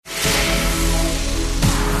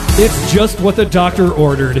It's just what the doctor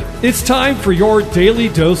ordered. It's time for your daily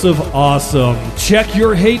dose of awesome. Check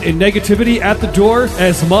your hate and negativity at the door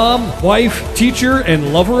as mom, wife, teacher,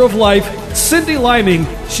 and lover of life, Cindy Liming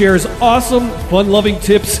shares awesome, fun-loving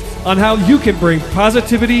tips on how you can bring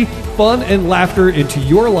positivity, fun, and laughter into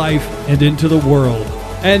your life and into the world.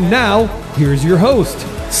 And now, here's your host,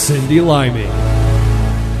 Cindy Liming.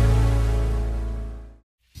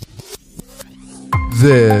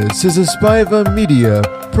 This is a Spiva Media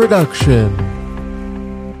production.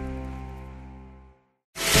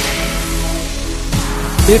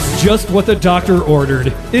 It's just what the doctor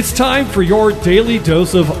ordered. It's time for your daily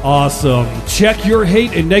dose of awesome. Check your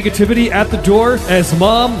hate and negativity at the door as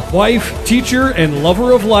mom, wife, teacher, and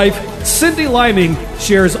lover of life, Cindy Liming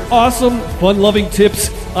shares awesome, fun-loving tips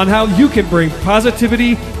on how you can bring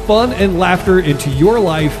positivity, fun, and laughter into your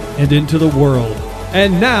life and into the world.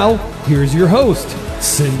 And now, here's your host,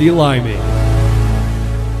 Cindy Liming.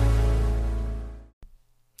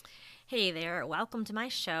 Hey there, welcome to my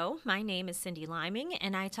show. My name is Cindy Liming,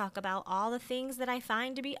 and I talk about all the things that I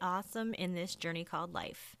find to be awesome in this journey called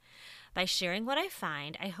life. By sharing what I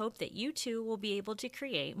find, I hope that you too will be able to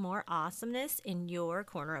create more awesomeness in your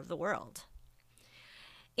corner of the world.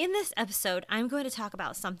 In this episode, I'm going to talk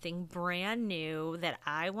about something brand new that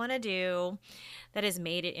I want to do that has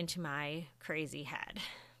made it into my crazy head.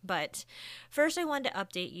 But first, I wanted to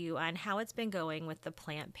update you on how it's been going with the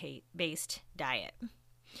plant-based diet.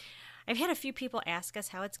 I've had a few people ask us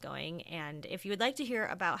how it's going, and if you would like to hear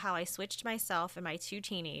about how I switched myself and my two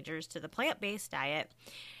teenagers to the plant-based diet,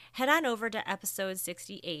 head on over to episode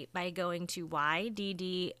 68 by going to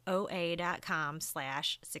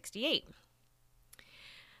yddoa.com/68.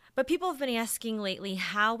 But people have been asking lately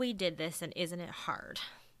how we did this, and isn't it hard?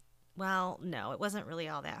 Well, no, it wasn't really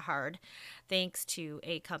all that hard, thanks to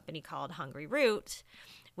a company called Hungry Root,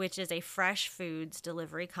 which is a fresh foods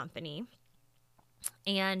delivery company.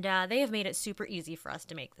 And they have made it super easy for us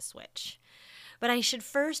to make the switch. But I should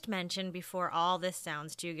first mention, before all this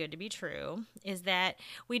sounds too good to be true, is that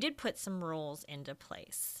we did put some rules into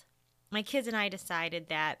place. My kids and I decided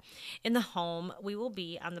that in the home we will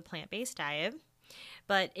be on the plant-based diet.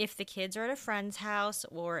 But if the kids are at a friend's house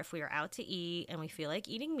or if we are out to eat and we feel like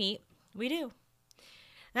eating meat, we do.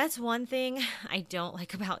 That's one thing I don't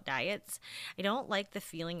like about diets. I don't like the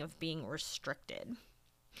feeling of being restricted.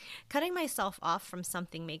 Cutting myself off from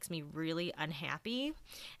something makes me really unhappy,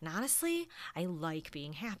 and honestly, I like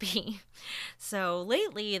being happy. So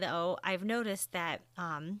lately, though, I've noticed that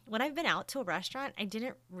when I've been out to a restaurant, I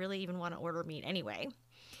didn't really even want to order meat anyway.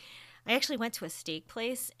 I actually went to a steak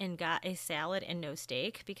place and got a salad and no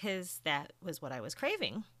steak because that was what I was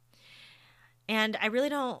craving. And I really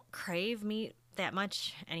don't crave meat that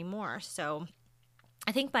much anymore, so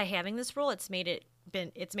I think by having this rule, it's made it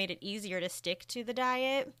easier to stick to the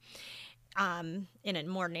diet in a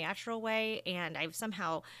more natural way, and I've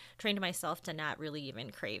somehow trained myself to not really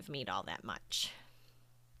even crave meat all that much.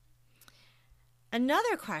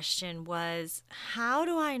 Another question was, how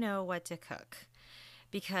do I know what to cook?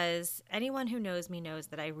 Because anyone who knows me knows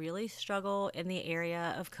that I really struggle in the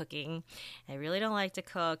area of cooking. I really don't like to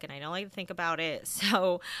cook, and I don't like to think about it,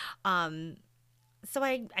 so I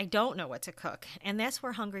don't know what to cook, and that's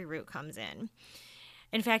where Hungry Root comes in.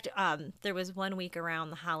 In fact, there was one week around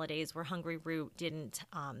the holidays where Hungry Root didn't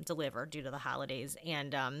deliver due to the holidays,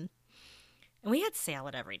 and we had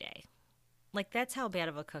salad every day. Like, that's how bad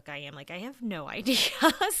of a cook I am. Like, I have no idea.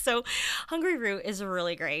 So Hungry Root is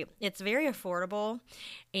really great. It's very affordable,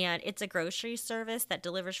 and it's a grocery service that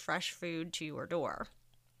delivers fresh food to your door.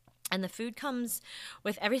 And the food comes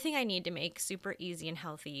with everything I need to make super easy and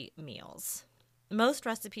healthy meals. Most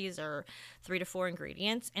recipes are 3 to 4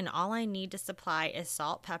 ingredients, and all I need to supply is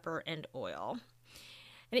salt, pepper, and oil.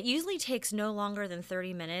 And it usually takes no longer than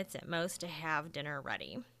 30 minutes at most to have dinner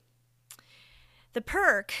ready. The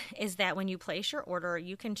perk is that when you place your order,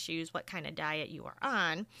 you can choose what kind of diet you are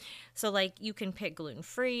on. So, like, you can pick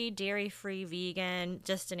gluten-free, dairy-free, vegan,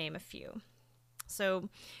 just to name a few. So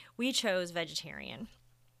we chose vegetarian.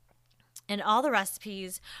 And all the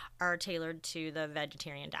recipes are tailored to the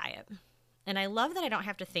vegetarian diet. And I love that I don't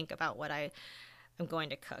have to think about what I'm going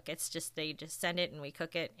to cook. It's just, they just send it and we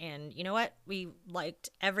cook it. And you know what? We liked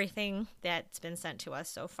everything that's been sent to us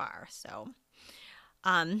so far. So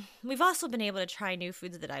we've also been able to try new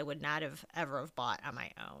foods that I would not have ever bought on my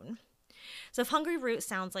own. So if Hungry Root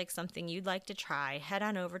sounds like something you'd like to try, head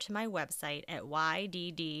on over to my website at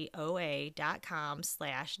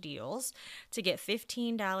yddoa.com/deals to get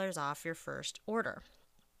 $15 off your first order.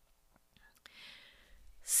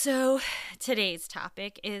 So today's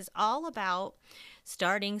topic is all about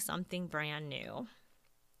starting something brand new.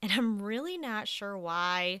 And I'm really not sure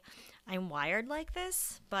why I'm wired like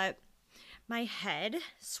this, but my head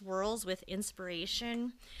swirls with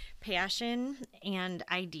inspiration, passion, and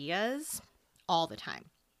ideas all the time.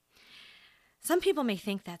 Some people may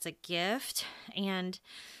think that's a gift, and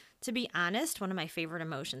to be honest, one of my favorite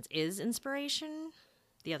emotions is inspiration.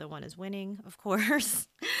 The other one is winning, of course.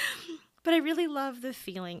 But I really love the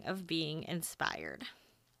feeling of being inspired.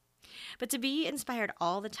 But to be inspired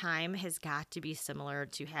all the time has got to be similar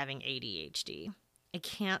to having ADHD. I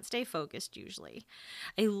can't stay focused usually.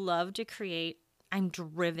 I love to create. I'm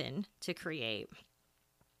driven to create.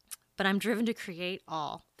 But I'm driven to create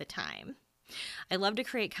all the time. I love to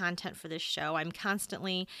create content for this show. I'm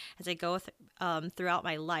constantly, as I go throughout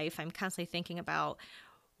my life, I'm constantly thinking about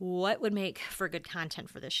what would make for good content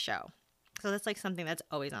for this show. So that's like something that's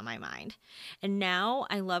always on my mind. And now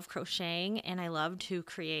I love crocheting and I love to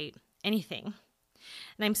create anything.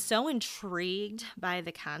 And I'm so intrigued by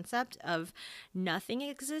the concept of nothing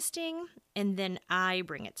existing and then I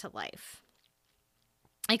bring it to life.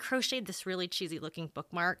 I crocheted this really cheesy looking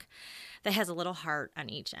bookmark that has a little heart on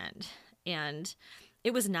each end. And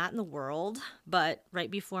it was not in the world, but right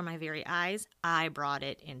before my very eyes, I brought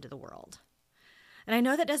it into the world. And I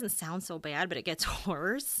know that doesn't sound so bad, but it gets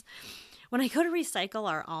worse. When I go to recycle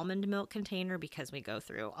our almond milk container, because we go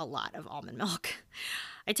through a lot of almond milk,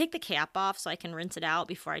 I take the cap off so I can rinse it out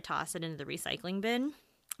before I toss it into the recycling bin.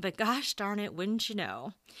 But gosh darn it, wouldn't you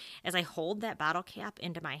know, as I hold that bottle cap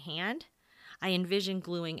into my hand, I envision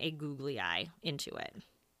gluing a googly eye into it.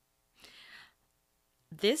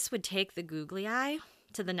 This would take the googly eye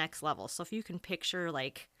to the next level. So if you can picture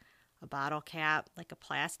like a bottle cap, like a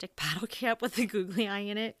plastic bottle cap with a googly eye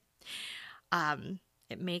in it,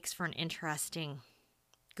 it makes for an interesting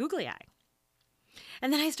googly eye.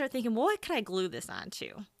 And then I start thinking, well, what could I glue this onto?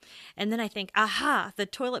 And then I think, aha, the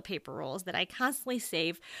toilet paper rolls that I constantly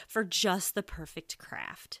save for just the perfect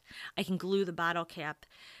craft. I can glue the bottle cap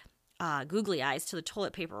googly eyes to the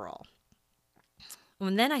toilet paper roll.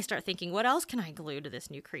 And then I start thinking, what else can I glue to this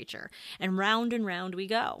new creature? And round we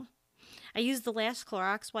go. I used the last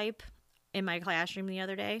Clorox wipe in my classroom the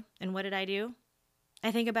other day. And what did I do?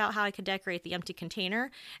 I think about how I could decorate the empty container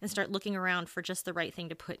and start looking around for just the right thing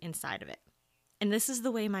to put inside of it. And this is the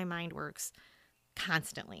way my mind works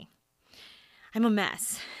constantly. I'm a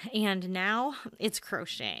mess. And now it's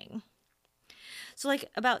crocheting. So like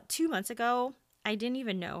about 2 months ago, I didn't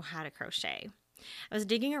even know how to crochet. I was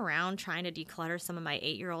digging around trying to declutter some of my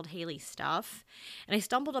 8-year-old Haley stuff, and I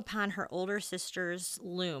stumbled upon her older sister's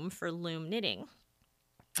loom for loom knitting.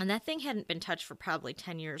 And that thing hadn't been touched for probably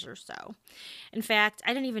 10 years or so. In fact,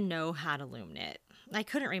 I didn't even know how to loom knit. I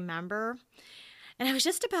couldn't remember. And I was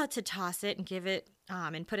just about to toss it and give it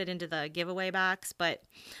and put it into the giveaway box, but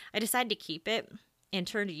I decided to keep it and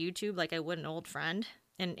turn to YouTube like I would an old friend.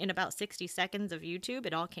 And in about 60 seconds of YouTube,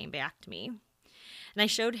 it all came back to me. And I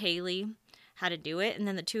showed Haley how to do it, and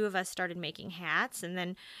then the two of us started making hats, and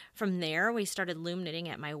then from there we started loom knitting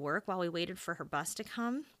at my work while we waited for her bus to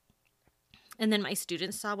come. And then my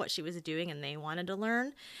students saw what she was doing and they wanted to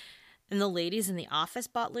learn, and the ladies in the office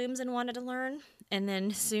bought looms and wanted to learn. And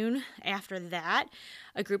then soon after that,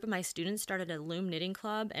 a group of my students started a loom knitting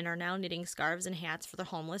club and are now knitting scarves and hats for the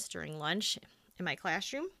homeless during lunch in my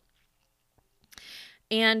classroom.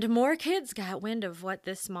 And more kids got wind of what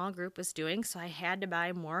this small group was doing, so I had to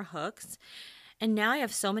buy more hooks. And now I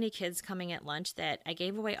have so many kids coming at lunch that I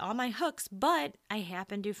gave away all my hooks, but I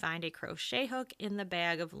happened to find a crochet hook in the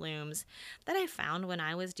bag of looms that I found when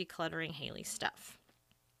I was decluttering Haley's stuff.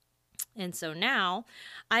 And so now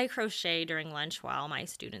I crochet during lunch while my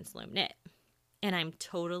students loom knit. And I'm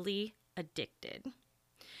totally addicted.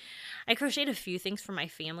 I crocheted a few things for my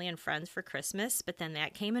family and friends for Christmas, but then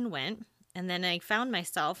that came and went. And then I found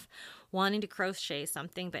myself wanting to crochet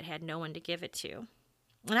something but had no one to give it to.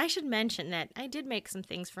 And I should mention that I did make some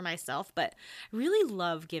things for myself, but I really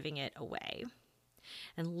love giving it away.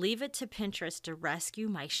 And leave it to Pinterest to rescue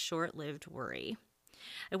my short-lived worry.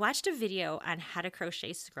 I watched a video on how to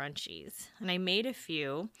crochet scrunchies, and I made a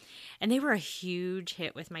few, and they were a huge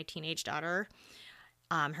hit with my teenage daughter.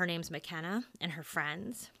 Her name's McKenna, and her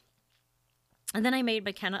friends. And then I made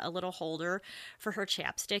McKenna a little holder for her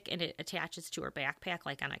chapstick, and it attaches to her backpack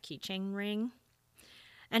like on a keychain ring.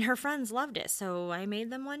 And her friends loved it, so I made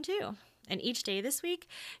them one too. And each day this week,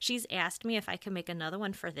 she's asked me if I can make another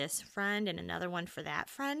one for this friend and another one for that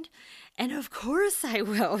friend. And of course I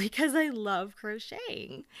will, because I love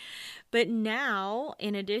crocheting. But now,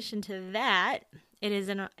 in addition to that,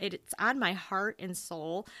 it's on my heart and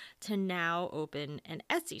soul to now open an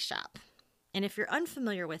Etsy shop. And if you're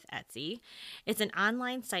unfamiliar with Etsy, it's an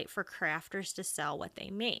online site for crafters to sell what they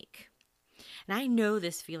make. And I know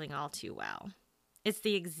this feeling all too well. It's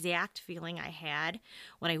the exact feeling I had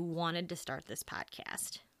when I wanted to start this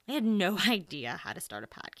podcast. I had no idea how to start a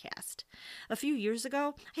podcast. A few years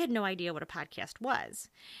ago, I had no idea what a podcast was.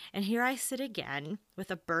 And here I sit again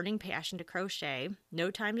with a burning passion to crochet,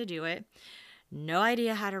 no time to do it, no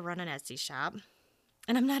idea how to run an Etsy shop,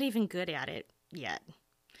 and I'm not even good at it yet.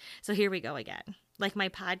 So here we go again. Like my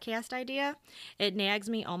podcast idea, it nags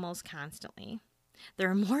me almost constantly. There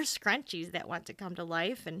are more scrunchies that want to come to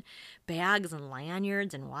life, and bags and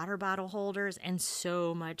lanyards and water bottle holders, and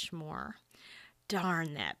so much more.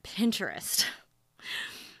 Darn that Pinterest.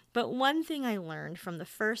 But one thing I learned from the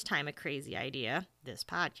first time a crazy idea, this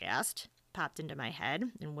podcast, popped into my head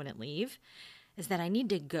and wouldn't leave, is that I need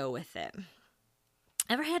to go with it.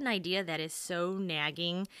 Ever had an idea that is so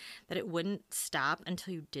nagging that it wouldn't stop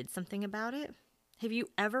until you did something about it? Have you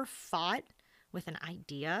ever fought with an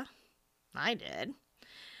idea? I did.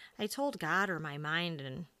 I told God or my mind,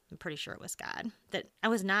 and I'm pretty sure it was God, that I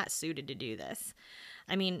was not suited to do this.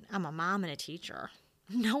 I mean, I'm a mom and a teacher.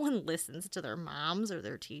 No one listens to their moms or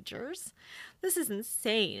their teachers. This is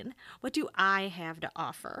insane. What do I have to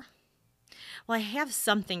offer? Well, I have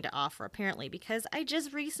something to offer, apparently, because I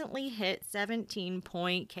just recently hit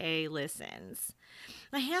 17.k listens.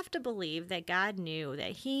 I have to believe that God knew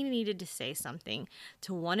that He needed to say something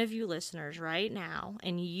to one of you listeners right now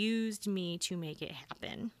and used me to make it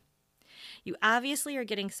happen. You obviously are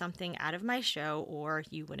getting something out of my show, or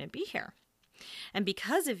you wouldn't be here. And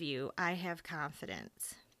because of you, I have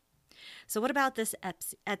confidence. So what about this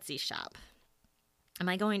Etsy shop? Am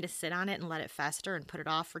I going to sit on it and let it fester and put it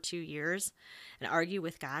off for 2 years and argue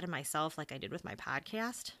with God and myself like I did with my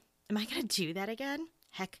podcast? Am I going to do that again?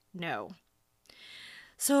 Heck no.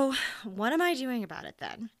 So what am I doing about it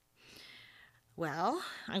then? Well,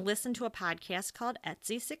 I listened to a podcast called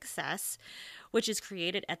Etsy Success, which is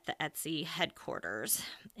created at the Etsy headquarters.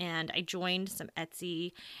 And I joined some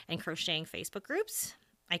Etsy and crocheting Facebook groups.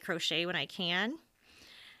 I crochet when I can.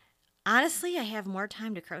 Honestly, I have more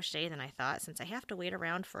time to crochet than I thought, since I have to wait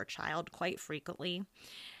around for a child quite frequently.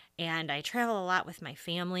 And I travel a lot with my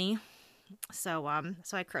family. So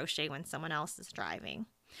I crochet when someone else is driving.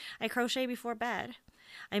 I crochet before bed.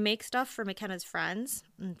 I make stuff for McKenna's friends.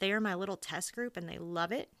 They are my little test group, and they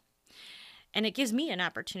love it. And it gives me an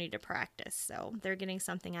opportunity to practice. So they're getting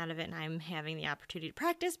something out of it, and I'm having the opportunity to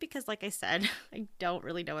practice because, like I said, I don't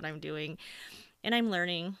really know what I'm doing. And I'm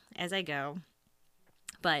learning as I go.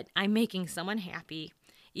 But I'm making someone happy,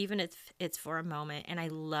 even if it's for a moment, and I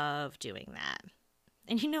love doing that.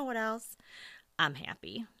 And you know what else? I'm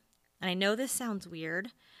happy. And I know this sounds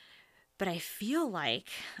weird, but I feel like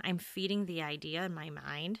I'm feeding the idea in my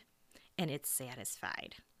mind, and it's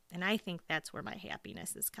satisfied. And I think that's where my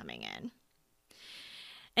happiness is coming in.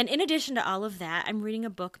 And in addition to all of that, I'm reading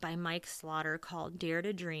a book by Mike Slaughter called Dare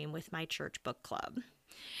to Dream with my church book club.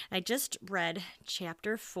 I just read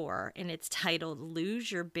chapter 4, and it's titled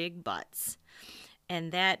Lose Your Big Butts.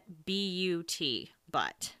 And that B-U-T,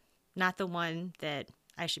 butt. Not the one that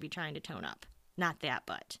I should be trying to tone up. Not that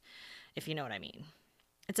butt, if you know what I mean.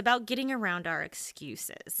 It's about getting around our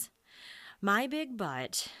excuses. My big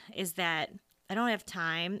butt is that I don't have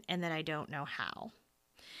time and that I don't know how.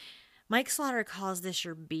 Mike Slaughter calls this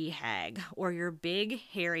your BHAG, or your big,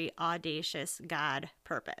 hairy, audacious God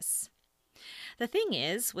purpose. The thing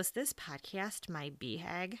is, was this podcast my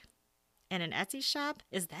BHAG? And an Etsy shop,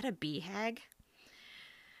 is that a BHAG?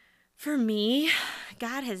 For me,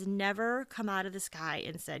 God has never come out of the sky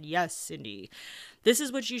and said, yes, Cindy, this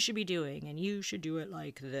is what you should be doing, and you should do it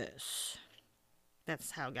like this.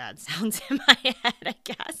 That's how God sounds in my head, I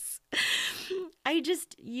guess. I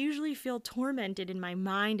just usually feel tormented in my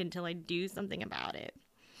mind until I do something about it.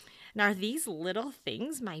 Now, are these little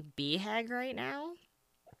things my BHAG right now?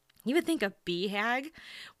 You would think a BHAG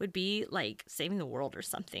would be like saving the world or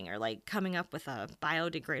something, or like coming up with a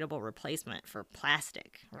biodegradable replacement for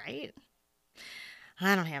plastic, right?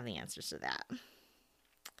 I don't have the answers to that.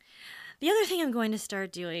 The other thing I'm going to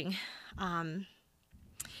start doing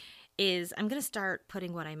is I'm going to start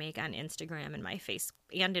putting what I make on Instagram and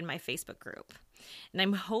in my Facebook group. And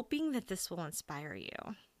I'm hoping that this will inspire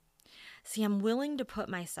you. See, I'm willing to put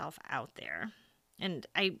myself out there, and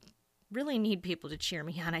I really need people to cheer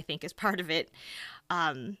me on, I think, is part of it.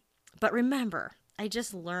 But remember, I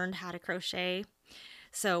just learned how to crochet.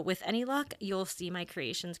 So with any luck, you'll see my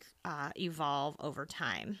creations evolve over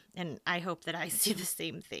time. And I hope that I see the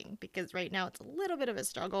same thing, because right now it's a little bit of a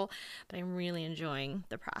struggle, but I'm really enjoying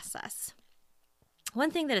the process.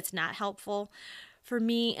 One thing that it's not helpful for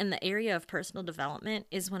me in the area of personal development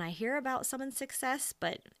is when I hear about someone's success,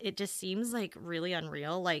 but it just seems like really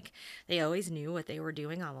unreal, like they always knew what they were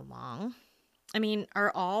doing all along. I mean,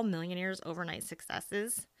 are all millionaires overnight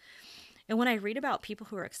successes? And when I read about people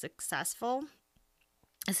who are successful,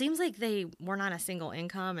 it seems like they weren't on a single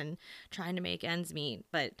income and trying to make ends meet,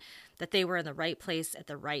 but that they were in the right place at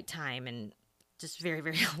the right time and just very,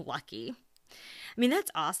 very lucky. I mean,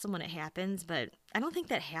 that's awesome when it happens, but I don't think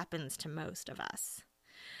that happens to most of us.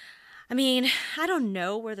 I mean, I don't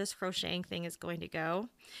know where this crocheting thing is going to go,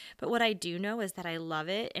 but what I do know is that I love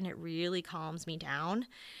it and it really calms me down.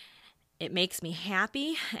 It makes me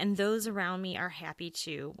happy, and those around me are happy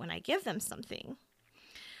too when I give them something.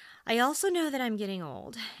 I also know that I'm getting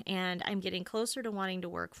old, and I'm getting closer to wanting to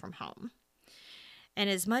work from home. And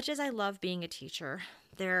as much as I love being a teacher,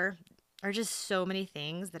 there are just so many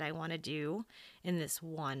things that I want to do in this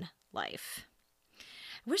one life.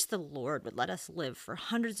 I wish the Lord would let us live for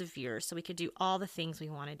hundreds of years so we could do all the things we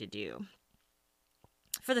wanted to do.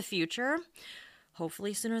 For the future,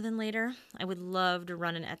 hopefully sooner than later, I would love to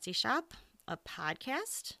run an Etsy shop, a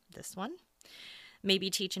podcast, this one,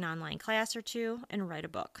 maybe teach an online class or two, and write a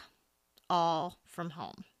book, all from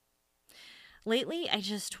home. Lately, I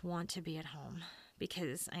just want to be at home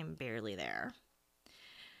because I'm barely there.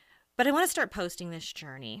 But I want to start posting this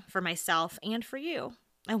journey for myself and for you.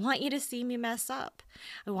 I want you to see me mess up.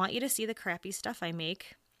 I want you to see the crappy stuff I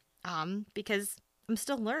make because I'm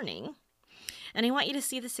still learning. And I want you to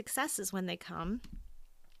see the successes when they come.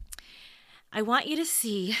 I want you to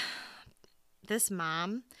see this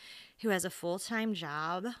mom who has a full-time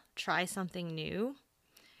job try something new,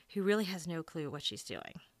 who really has no clue what she's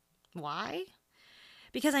doing. Why?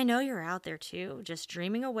 Because I know you're out there too, just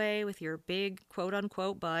dreaming away with your big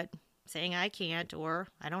quote-unquote butt, saying I can't or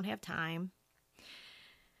I don't have time.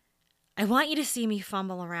 I want you to see me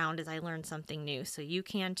fumble around as I learn something new so you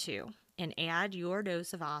can too, and add your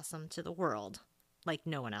dose of awesome to the world like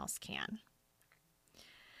no one else can.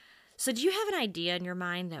 So do you have an idea in your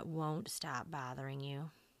mind that won't stop bothering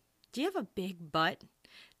you? Do you have a big butt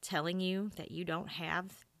telling you that you don't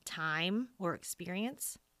have time or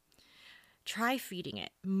experience? Try feeding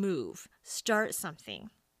it, move, start something.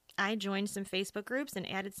 I joined some Facebook groups and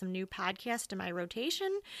added some new podcasts to my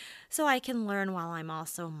rotation so I can learn while I'm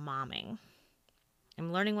also momming.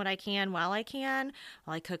 I'm learning what I can while I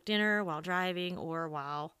cook dinner, while driving, or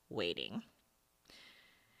while waiting.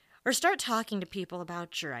 Or start talking to people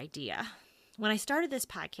about your idea. When I started this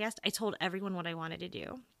podcast, I told everyone what I wanted to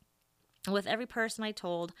do. And with every person I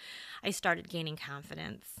told, I started gaining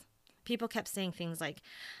confidence. People kept saying things like,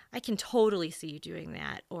 I can totally see you doing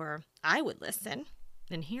that, or I would listen.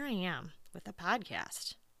 And here I am with a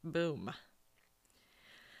podcast. Boom.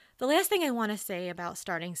 The last thing I want to say about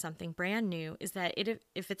starting something brand new is that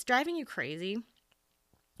if it's driving you crazy,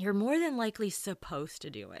 you're more than likely supposed to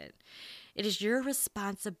do it. It is your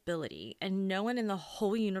responsibility, and no one in the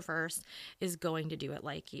whole universe is going to do it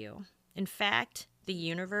like you. In fact, the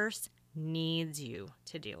universe needs you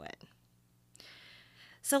to do it.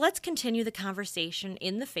 So let's continue the conversation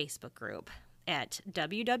in the Facebook group at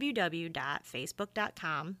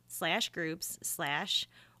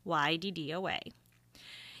www.facebook.com/groups/YDDOA.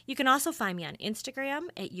 You can also find me on Instagram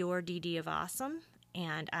at YourDDOfAwesome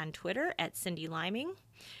and on Twitter at Cindy Liming.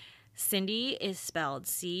 Cindy is spelled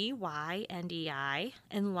CYNDI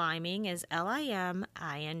and Liming is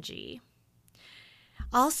LIMING.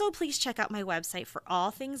 Also, please check out my website for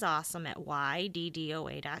all things awesome at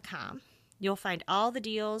YDDOA.com. You'll find all the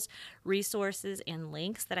deals, resources, and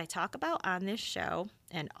links that I talk about on this show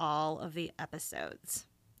and all of the episodes.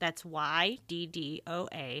 That's YDDOA.com.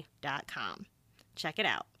 Check it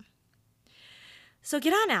out. So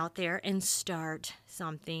get on out there and start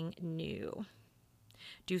something new.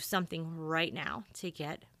 Do something right now to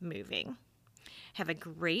get moving. Have a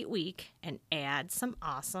great week and add some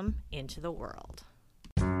awesome into the world.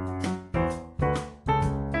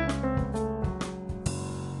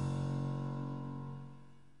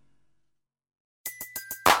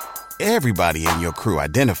 Everybody in your crew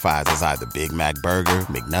identifies as either Big Mac Burger,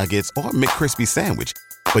 McNuggets, or McCrispy Sandwich.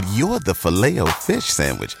 But you're the Filet-O-Fish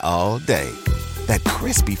Sandwich all day. That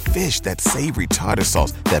crispy fish, that savory tartar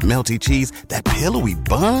sauce, that melty cheese, that pillowy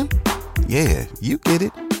bun. Yeah, you get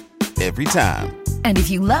it. Every time. And if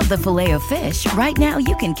you love the Filet-O-Fish, right now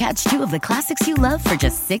you can catch two of the classics you love for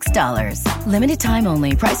just $6. Limited time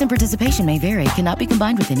only. Price and participation may vary. Cannot be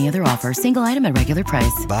combined with any other offer. Single item at regular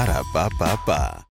price. Ba-da-ba-ba-ba.